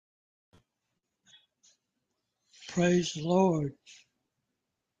Praise the Lord.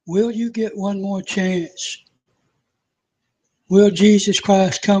 Will you get one more chance? Will Jesus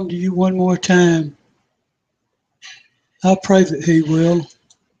Christ come to you one more time? I pray that He will.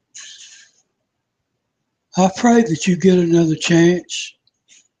 I pray that you get another chance.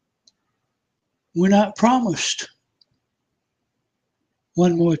 We're not promised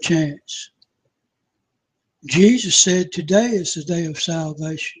one more chance. Jesus said today is the day of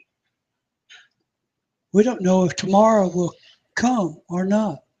salvation. We don't know if tomorrow will come or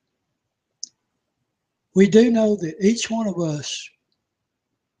not. We do know that each one of us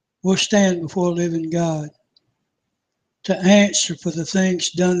will stand before a living God to answer for the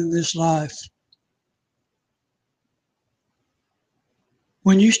things done in this life.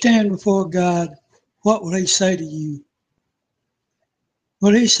 When you stand before God, what will He say to you?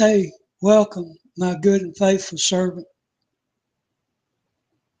 Will He say, "Welcome, my good and faithful servant"?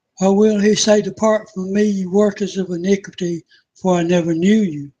 Or will He say, "Depart from me, you workers of iniquity, for I never knew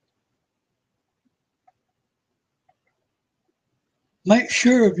you"? Make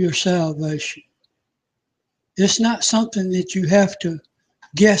sure of your salvation. It's not something that you have to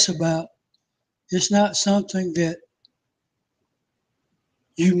guess about. It's not something that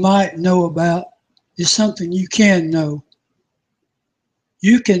you might know about. It's something you can know.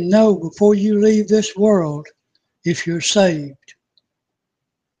 You can know before you leave this world if you're saved.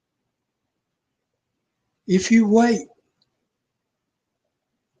 If you wait,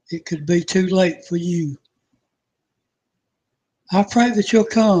 it could be too late for you. I pray that you'll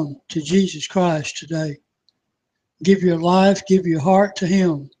come to Jesus Christ today. Give your life, give your heart to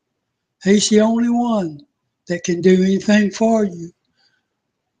Him. He's the only one that can do anything for you.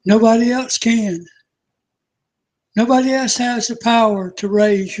 Nobody else can. Nobody else has the power to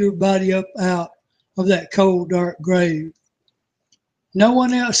raise your body up out of that cold, dark grave. No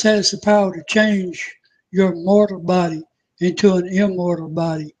one else has the power to change your mortal body into an immortal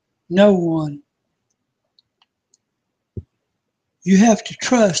body. No one. You have to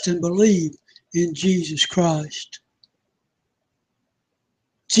trust and believe in Jesus Christ.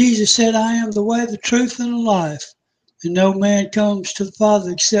 Jesus said, "I am the way, the truth, and the life, and no man comes to the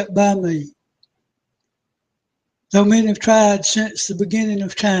Father except by me." Though men have tried since the beginning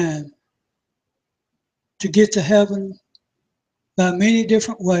of time to get to heaven by many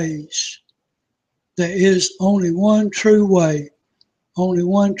different ways, there is only one true way, only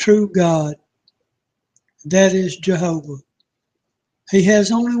one true God. That is Jehovah. He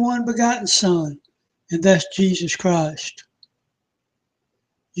has only one begotten Son, and that's Jesus Christ.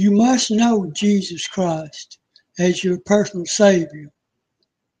 You must know Jesus Christ as your personal Savior.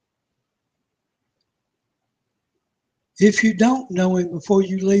 If you don't know Him before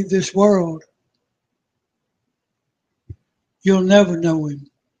you leave this world, you'll never know Him.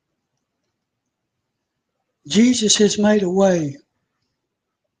 Jesus has made a way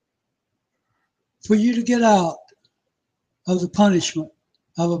for you to get out of the punishment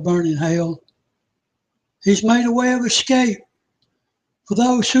of a burning hell. He's made a way of escape for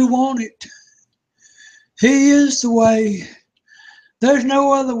those who want it. He is the way. There's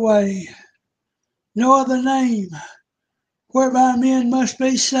no other way, no other name whereby men must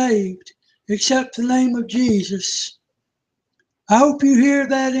be saved except the name of Jesus. I hope you hear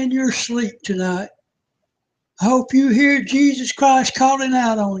that in your sleep tonight. I hope you hear Jesus Christ calling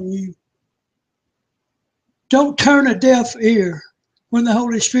out on you. Don't turn a deaf ear when the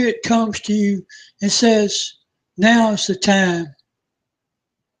Holy Spirit comes to you and says, "Now's the time."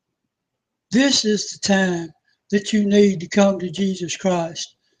 This is the time that you need to come to Jesus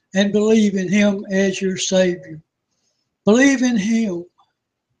Christ and believe in Him as your Savior. Believe in Him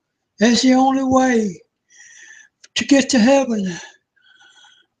as the only way to get to heaven.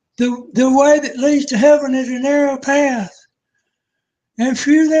 The way that leads to heaven is a narrow path, and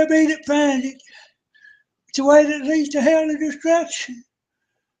few there be that find it. It's the way that leads to hell and destruction.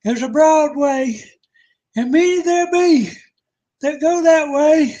 There's a broad way, and many there be that go that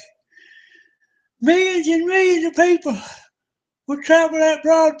way. Millions and millions of people will travel that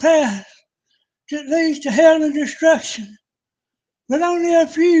broad path that leads to hell and destruction. But only a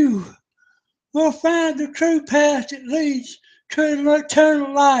few will find the true path that leads to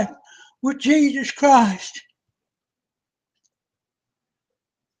eternal life with Jesus Christ.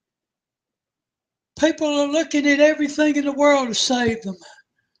 People are looking at everything in the world to save them.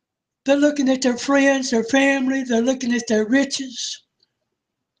 They're looking at their friends, their family. They're looking at their riches.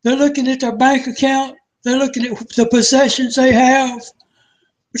 They're looking at their bank account. They're looking at the possessions they have.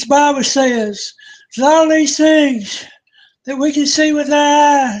 Which the Bible says that all these things that we can see with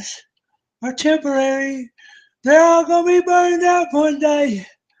our eyes are temporary. They're all going to be burned up one day.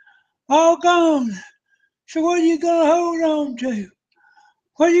 All gone. So what are you going to hold on to?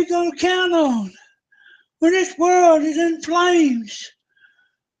 What are you going to count on? When this world is in flames,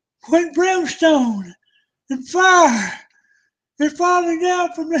 when brimstone and fire is falling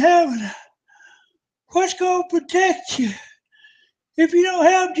down from the heaven, what's going to protect you? If you don't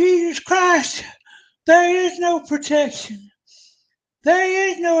have Jesus Christ, there is no protection. There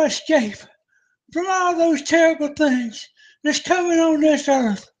is no escape from all those terrible things that's coming on this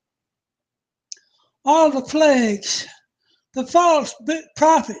earth. All the plagues, the false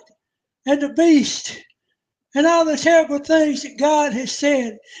prophet, and the beast, and all the terrible things that God has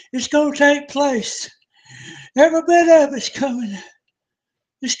said is going to take place. Every bit of it's coming.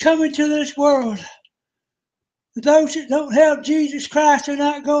 It's coming to this world. Those that don't have Jesus Christ are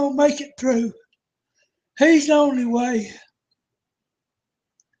not going to make it through. He's the only way.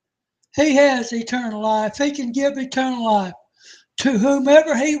 He has eternal life. He can give eternal life to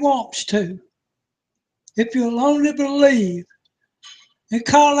whomever he wants to. If you'll only believe and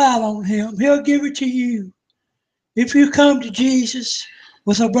call out on him, he'll give it to you. If you come to Jesus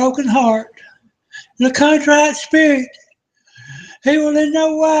with a broken heart and a contrite spirit, he will in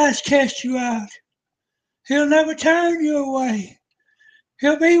no wise cast you out. He'll never turn you away.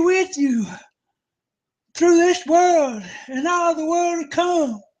 He'll be with you through this world and all the world to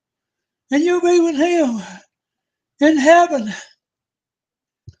come. And you'll be with him in heaven,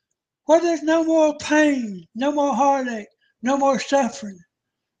 where there's no more pain, no more heartache, no more suffering,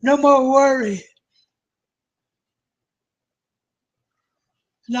 no more worry.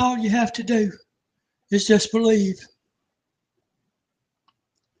 And all you have to do is just believe.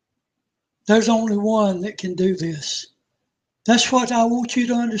 There's only one that can do this. That's what I want you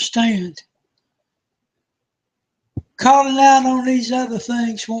to understand. Calling out on these other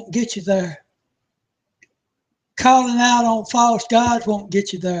things won't get you there. Calling out on false gods won't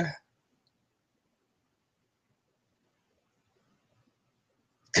get you there.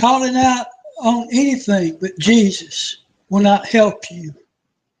 Calling out on anything but Jesus will not help you.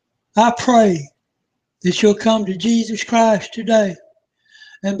 I pray that you'll come to Jesus Christ today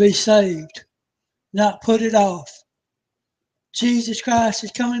and be saved, not put it off. Jesus Christ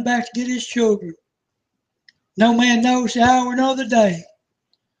is coming back to get his children. No man knows the hour nor the day,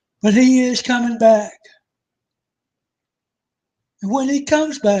 but he is coming back. And when he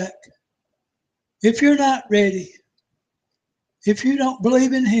comes back, if you're not ready, if you don't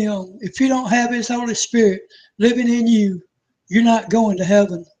believe in him, if you don't have his Holy Spirit living in you, you're not going to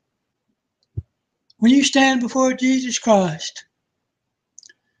heaven. When you stand before Jesus Christ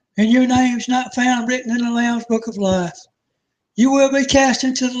and your name's not found written in the Lamb's Book of Life, you will be cast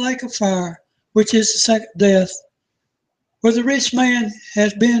into the lake of fire, which is the second death, where the rich man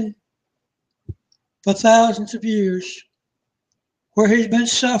has been for thousands of years, where he's been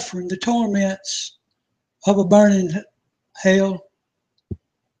suffering the torments of a burning hell,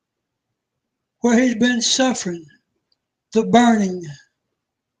 where he's been suffering the burning.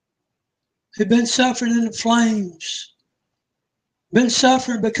 He's been suffering in the flames, been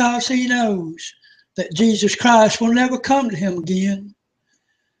suffering because he knows that Jesus Christ will never come to him again.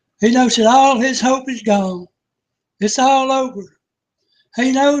 He knows that all his hope is gone. It's all over.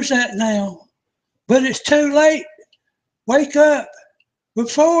 He knows that now, but it's too late. Wake up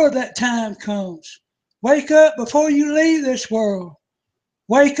before that time comes. Wake up before you leave this world.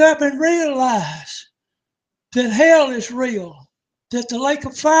 Wake up and realize that hell is real, that the lake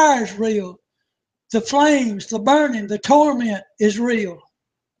of fire is real, the flames, the burning, the torment is real.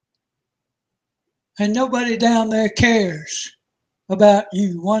 And nobody down there cares about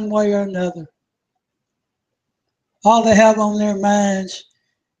you one way or another. All they have on their minds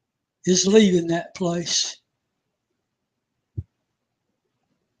is leaving that place.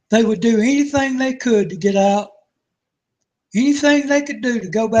 They would do anything they could to get out, anything they could do to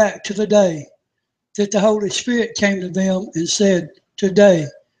go back to the day that the Holy Spirit came to them and said, today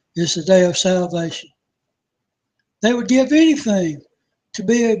is the day of salvation. They would give anything to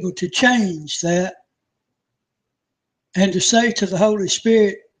be able to change that and to say to the Holy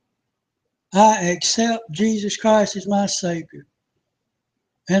Spirit, I accept Jesus Christ as my Savior,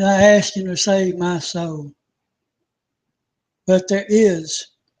 and I ask him to save my soul. But there is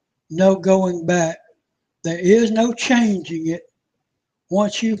no going back. There is no changing it.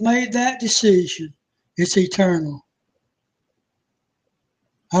 Once you've made that decision, it's eternal.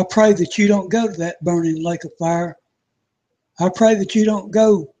 I pray that you don't go to that burning lake of fire. I pray that you don't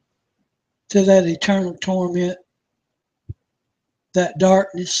go to that eternal torment, that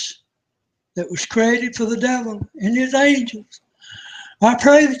darkness that was created for the devil and his angels. I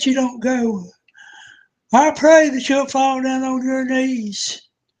pray that you don't go. I pray that you'll fall down on your knees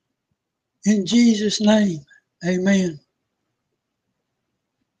In Jesus' name, amen.